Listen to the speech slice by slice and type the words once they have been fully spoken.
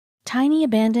tiny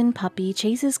abandoned puppy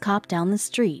chases cop down the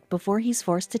street before he's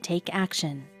forced to take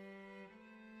action.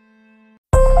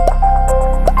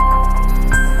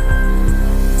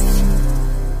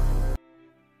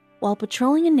 While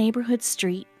patrolling a neighborhood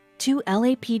street, two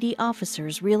LAPD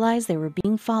officers realized they were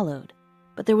being followed,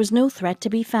 but there was no threat to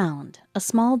be found. A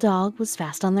small dog was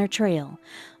fast on their trail.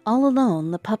 All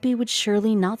alone, the puppy would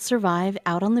surely not survive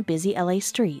out on the busy LA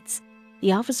streets.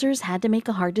 The officers had to make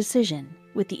a hard decision,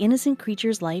 with the innocent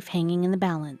creature's life hanging in the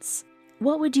balance.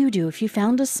 What would you do if you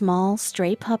found a small,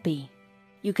 stray puppy?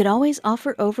 You could always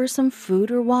offer over some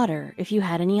food or water if you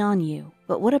had any on you,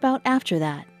 but what about after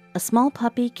that? A small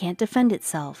puppy can't defend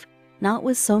itself, not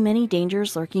with so many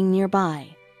dangers lurking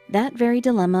nearby. That very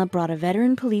dilemma brought a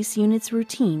veteran police unit's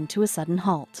routine to a sudden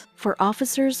halt. For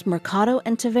officers Mercado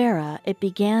and Tavera, it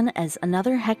began as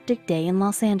another hectic day in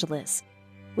Los Angeles.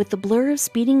 With the blur of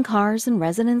speeding cars and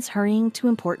residents hurrying to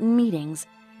important meetings,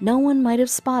 no one might have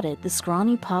spotted the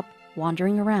scrawny pup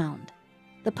wandering around.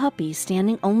 The puppy,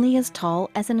 standing only as tall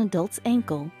as an adult's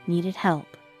ankle, needed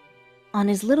help. On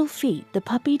his little feet, the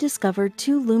puppy discovered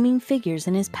two looming figures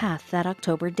in his path that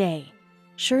October day.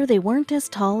 Sure, they weren't as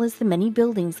tall as the many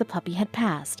buildings the puppy had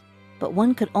passed, but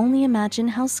one could only imagine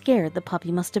how scared the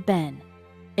puppy must have been.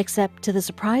 Except, to the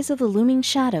surprise of the looming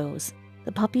shadows,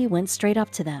 the puppy went straight up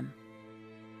to them.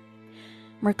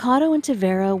 Mercado and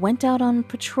Tavera went out on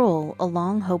patrol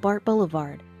along Hobart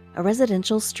Boulevard, a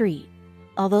residential street.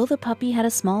 Although the puppy had a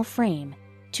small frame,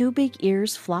 two big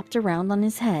ears flopped around on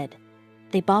his head.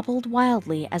 They bobbled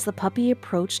wildly as the puppy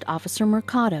approached Officer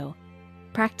Mercado,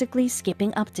 practically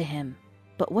skipping up to him.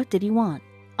 But what did he want?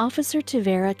 Officer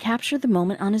Tavera captured the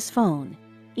moment on his phone.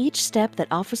 Each step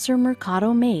that Officer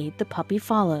Mercado made, the puppy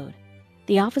followed.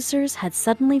 The officers had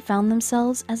suddenly found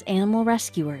themselves as animal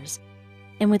rescuers,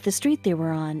 and with the street they were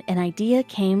on, an idea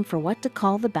came for what to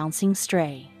call the bouncing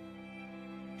stray.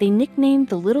 They nicknamed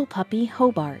the little puppy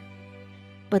Hobart.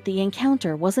 But the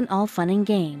encounter wasn't all fun and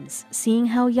games. Seeing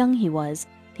how young he was,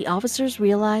 the officers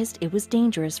realized it was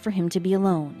dangerous for him to be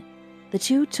alone. The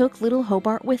two took little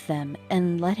Hobart with them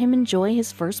and let him enjoy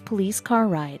his first police car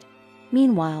ride.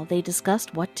 Meanwhile, they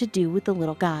discussed what to do with the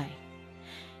little guy.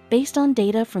 Based on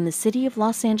data from the City of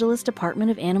Los Angeles Department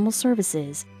of Animal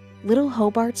Services, little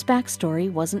Hobart's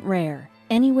backstory wasn't rare.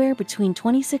 Anywhere between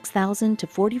 26,000 to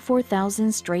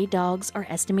 44,000 stray dogs are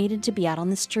estimated to be out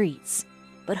on the streets.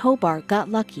 But Hobart got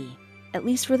lucky, at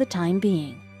least for the time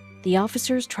being. The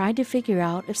officers tried to figure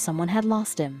out if someone had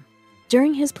lost him.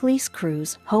 During his police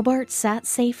cruise, Hobart sat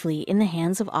safely in the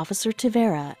hands of Officer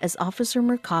Tavera as Officer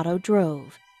Mercado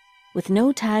drove. With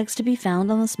no tags to be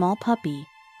found on the small puppy,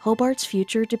 Hobart's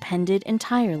future depended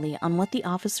entirely on what the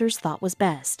officers thought was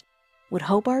best. Would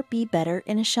Hobart be better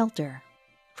in a shelter?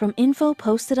 From info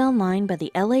posted online by the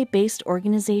LA-based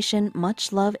organization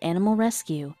Much Love Animal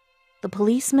Rescue, the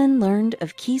policemen learned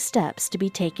of key steps to be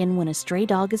taken when a stray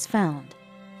dog is found.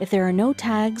 If there are no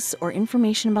tags or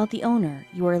information about the owner,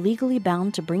 you are legally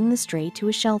bound to bring the stray to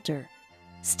a shelter.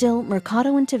 Still,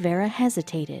 Mercado and Tavera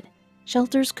hesitated.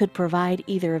 Shelters could provide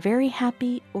either a very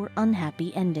happy or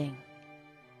unhappy ending.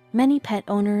 Many pet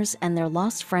owners and their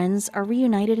lost friends are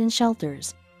reunited in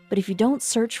shelters, but if you don't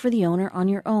search for the owner on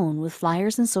your own with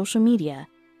flyers and social media,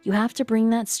 you have to bring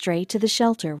that stray to the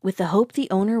shelter with the hope the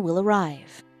owner will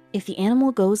arrive. If the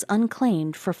animal goes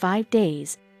unclaimed for 5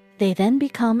 days, they then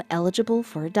become eligible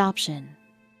for adoption.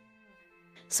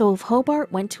 So if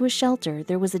Hobart went to a shelter,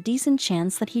 there was a decent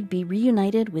chance that he'd be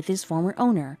reunited with his former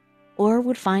owner, or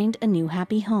would find a new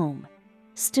happy home.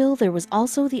 Still, there was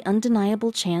also the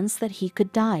undeniable chance that he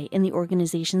could die in the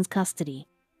organization's custody,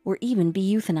 or even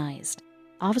be euthanized.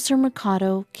 Officer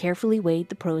Mercado carefully weighed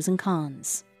the pros and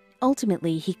cons.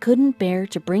 Ultimately, he couldn't bear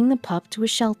to bring the pup to a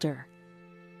shelter.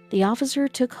 The officer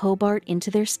took Hobart into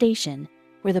their station,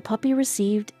 where the puppy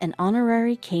received an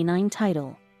honorary canine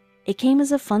title. It came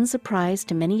as a fun surprise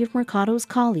to many of Mercado's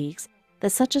colleagues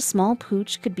that such a small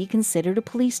pooch could be considered a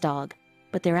police dog,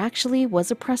 but there actually was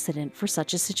a precedent for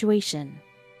such a situation.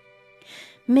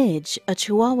 Midge, a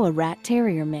Chihuahua Rat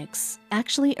Terrier mix,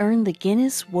 actually earned the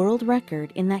Guinness World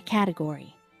Record in that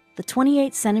category. The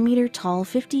 28-centimeter tall,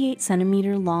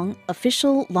 58-centimeter long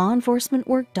official law enforcement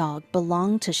work dog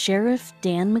belonged to Sheriff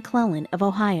Dan McClellan of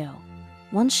Ohio.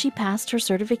 Once she passed her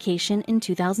certification in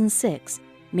 2006,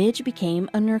 Midge became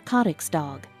a narcotics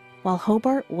dog. While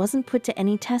Hobart wasn't put to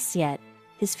any tests yet,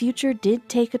 his future did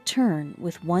take a turn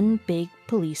with one big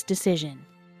police decision.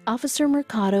 Officer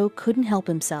Mercado couldn't help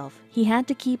himself. He had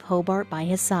to keep Hobart by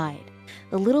his side.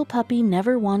 The little puppy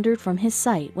never wandered from his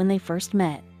sight when they first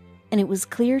met, and it was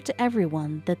clear to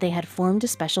everyone that they had formed a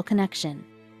special connection.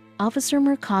 Officer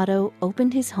Mercado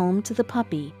opened his home to the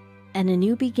puppy, and a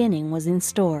new beginning was in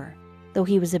store. though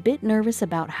he was a bit nervous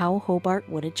about how Hobart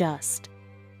would adjust.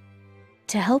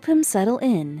 To help him settle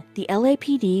in, the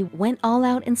LAPD went all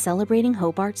out in celebrating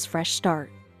Hobart's fresh start.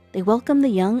 They welcomed the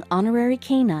young honorary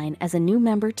canine as a new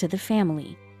member to the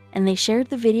family, and they shared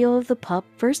the video of the pup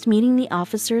first meeting the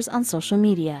officers on social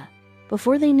media.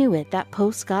 Before they knew it, that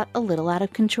post got a little out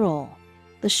of control.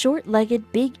 The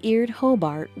short-legged, big-eared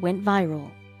Hobart went viral,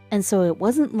 and so it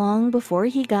wasn't long before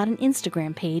he got an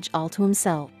Instagram page all to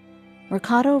himself.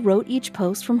 Mercado wrote each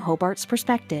post from Hobart's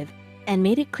perspective and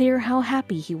made it clear how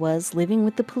happy he was living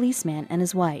with the policeman and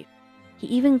his wife. He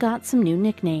even got some new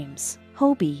nicknames.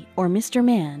 Hobie or Mr.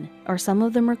 Man are some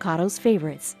of the Mercado's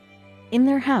favorites. In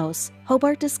their house,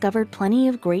 Hobart discovered plenty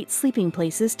of great sleeping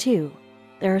places too.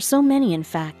 There are so many, in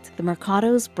fact, the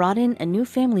Mercados brought in a new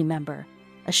family member,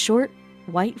 a short,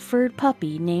 white-furred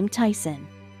puppy named Tyson.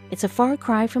 It's a far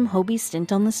cry from Hobie's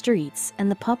stint on the streets, and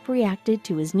the pup reacted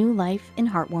to his new life in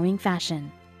heartwarming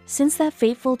fashion. Since that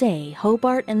fateful day,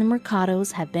 Hobart and the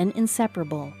Mercados have been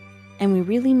inseparable, and we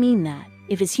really mean that.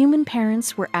 If his human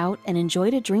parents were out and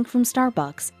enjoyed a drink from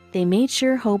Starbucks, they made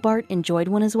sure Hobart enjoyed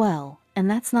one as well,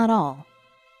 and that's not all.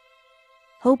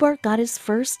 Hobart got his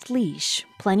first leash,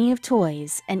 plenty of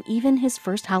toys, and even his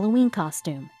first Halloween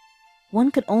costume.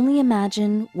 One could only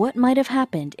imagine what might have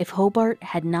happened if Hobart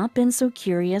had not been so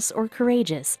curious or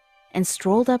courageous and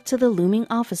strolled up to the looming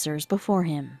officers before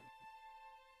him.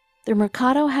 The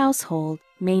Mercado household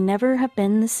may never have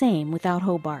been the same without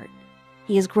Hobart.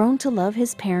 He has grown to love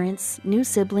his parents, new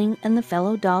sibling, and the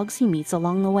fellow dogs he meets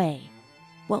along the way.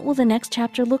 What will the next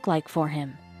chapter look like for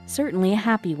him? Certainly a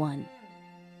happy one.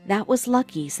 That was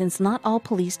lucky, since not all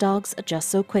police dogs adjust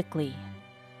so quickly.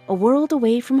 A world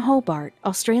away from Hobart,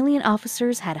 Australian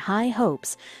officers had high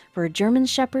hopes for a German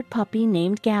Shepherd puppy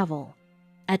named Gavel.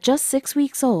 At just 6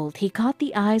 weeks old, he caught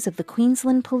the eyes of the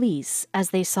Queensland police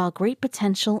as they saw great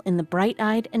potential in the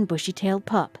bright-eyed and bushy-tailed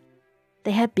pup.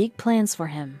 They had big plans for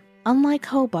him. Unlike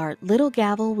Hobart, little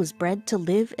Gavel was bred to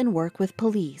live and work with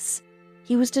police.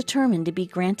 He was determined to be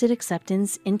granted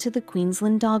acceptance into the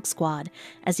Queensland Dog Squad,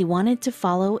 as he wanted to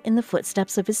follow in the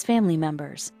footsteps of his family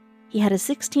members. He had a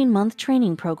 16-month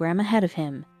training program ahead of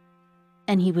him,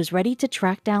 and he was ready to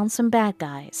track down some bad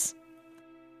guys.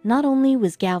 Not only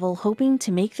was Gavel hoping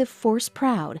to make the force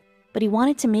proud, but he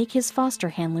wanted to make his foster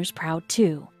handlers proud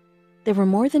too. There were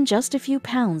more than just a few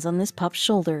pounds on this pup's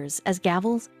shoulders, as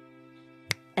Gavel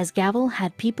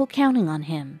had people counting on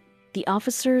him. The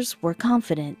officers were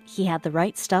confident he had the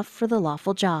right stuff for the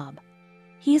lawful job.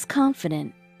 He is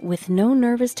confident, with no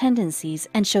nervous tendencies,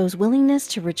 and shows willingness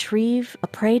to retrieve a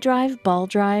prey drive, ball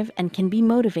drive, and can be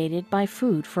motivated by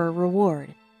food for a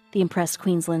reward, the impressed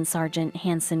Queensland Sergeant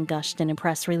Hanson gushed in a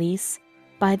press release.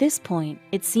 By this point,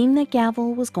 it seemed that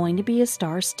Gavel was going to be a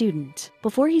star student.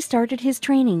 Before he started his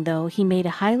training, though, he made a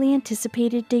highly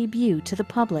anticipated debut to the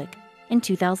public in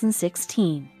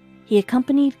 2016. He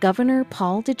accompanied Governor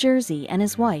Paul DeJersey and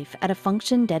his wife at a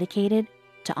function dedicated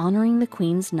to honoring the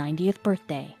Queen's 90th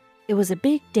birthday. It was a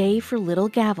big day for little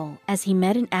Gavel, as he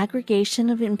met an aggregation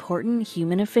of important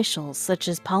human officials such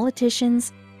as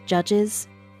politicians, judges,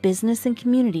 business and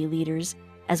community leaders,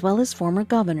 as well as former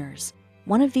governors.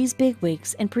 One of these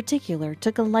bigwigs in particular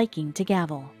took a liking to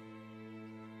Gavel.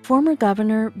 Former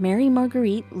Governor Mary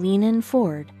Marguerite Leanan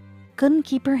Ford couldn't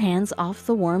keep her hands off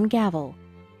the warm Gavel,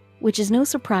 which is no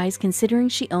surprise considering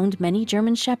she owned many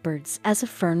German Shepherds as a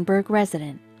Fernburg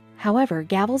resident. However,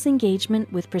 Gavel's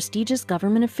engagement with prestigious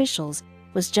government officials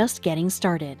was just getting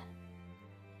started.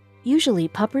 Usually,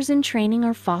 puppers in training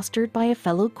are fostered by a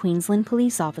fellow Queensland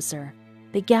police officer,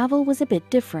 but Gavel was a bit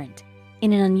different.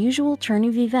 In an unusual turn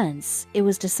of events, it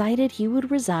was decided he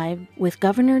would reside with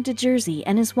Governor DeJersey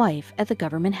and his wife at the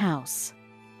government house.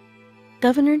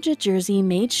 Governor DeJersey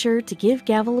made sure to give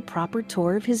Gavel a proper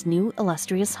tour of his new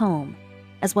illustrious home,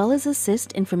 as well as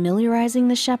assist in familiarizing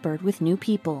the shepherd with new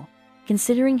people,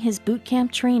 considering his boot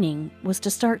camp training was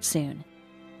to start soon.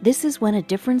 This is when a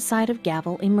different side of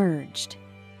Gavel emerged.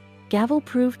 Gavel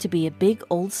proved to be a big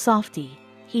old softy.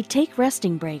 He'd take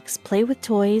resting breaks, play with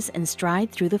toys, and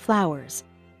stride through the flowers.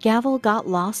 Gavel got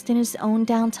lost in his own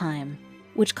downtime,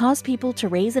 which caused people to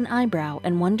raise an eyebrow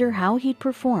and wonder how he'd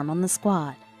perform on the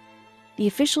squad. The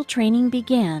official training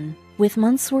began with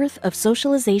months' worth of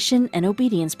socialization and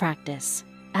obedience practice.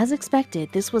 As expected,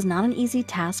 this was not an easy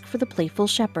task for the playful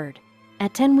shepherd.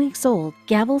 At 10 weeks old,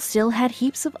 Gavel still had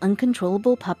heaps of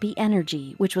uncontrollable puppy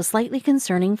energy, which was slightly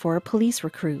concerning for a police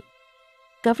recruit.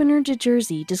 Governor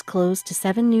DeJersey disclosed to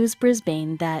 7 News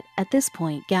Brisbane that, at this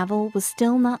point, Gavel was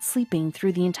still not sleeping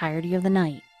through the entirety of the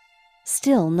night.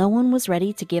 Still, no one was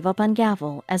ready to give up on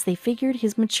Gavel, as they figured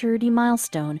his maturity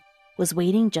milestone was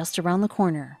waiting just around the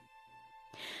corner.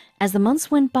 As the months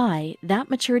went by,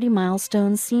 that maturity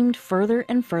milestone seemed further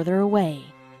and further away.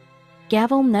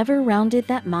 Gavel never rounded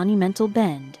that monumental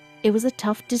bend. It was a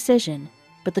tough decision,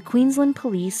 but the Queensland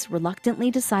police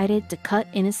reluctantly decided to cut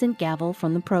innocent Gavel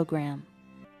from the program.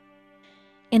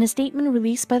 In a statement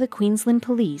released by the Queensland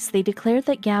Police, they declared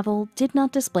that Gavel did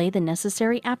not display the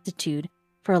necessary aptitude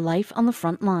for a life on the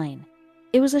front line.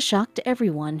 It was a shock to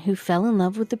everyone who fell in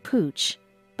love with the pooch,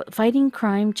 but fighting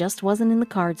crime just wasn't in the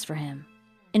cards for him.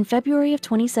 In February of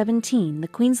 2017, the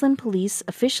Queensland Police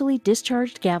officially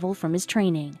discharged Gavel from his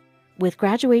training, with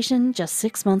graduation just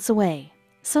 6 months away.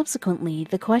 Subsequently,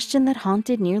 the question that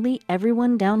haunted nearly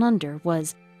everyone down under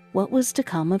was, what was to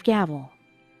come of Gavel?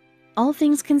 All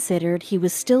things considered, he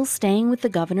was still staying with the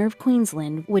Governor of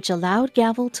Queensland, which allowed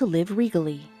Gavel to live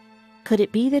regally. Could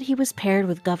it be that he was paired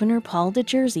with Governor Paul de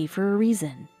Jersey for a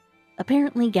reason?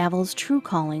 Apparently, Gavel's true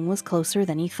calling was closer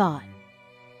than he thought.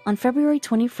 On February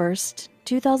 21st,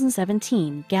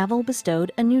 2017, Gavel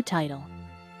bestowed a new title,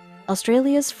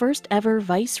 Australia's first ever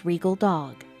vice-regal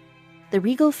dog. The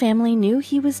regal family knew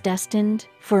he was destined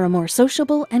for a more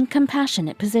sociable and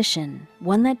compassionate position,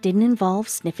 one that didn't involve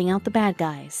sniffing out the bad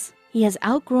guys. He has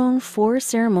outgrown 4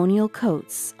 ceremonial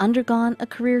coats, undergone a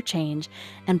career change,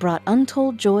 and brought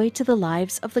untold joy to the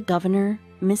lives of the Governor,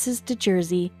 Mrs. de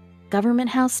Jersey, Government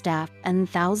House staff, and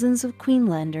thousands of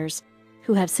Queenslanders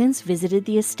who have since visited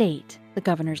the estate, the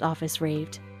Governor's office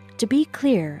raved. To be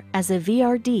clear, as a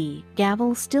VRD,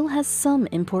 Gavel still has some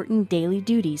important daily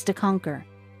duties to conquer,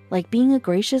 like being a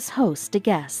gracious host to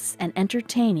guests and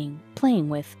entertaining, playing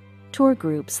with, tour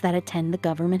groups that attend the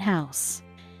Government House.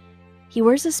 He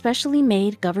wears a specially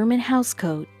made Government House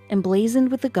coat emblazoned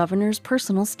with the Governor's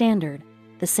personal standard,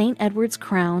 the St. Edward's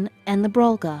crown, and the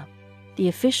Brolga, the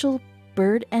official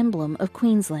bird emblem of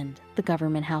Queensland, the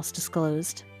Government House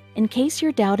disclosed. In case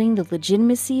you're doubting the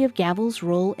legitimacy of Gavel's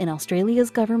role in Australia's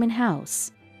Government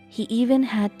House, he even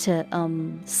had to,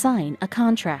 sign a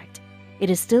contract. It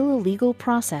is still a legal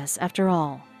process after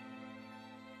all.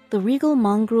 The regal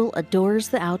mongrel adores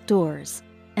the outdoors,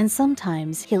 and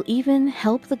sometimes he'll even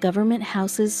help the Government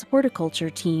House's horticulture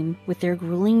team with their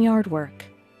grueling yard work.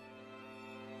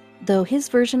 Though his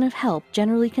version of help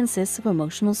generally consists of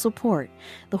emotional support,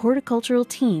 the horticultural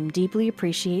team deeply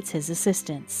appreciates his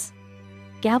assistance.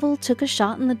 Gavel took a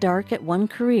shot in the dark at one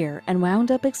career and wound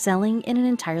up excelling in an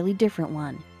entirely different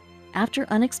one. After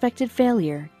unexpected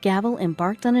failure, Gavel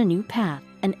embarked on a new path,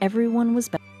 and everyone was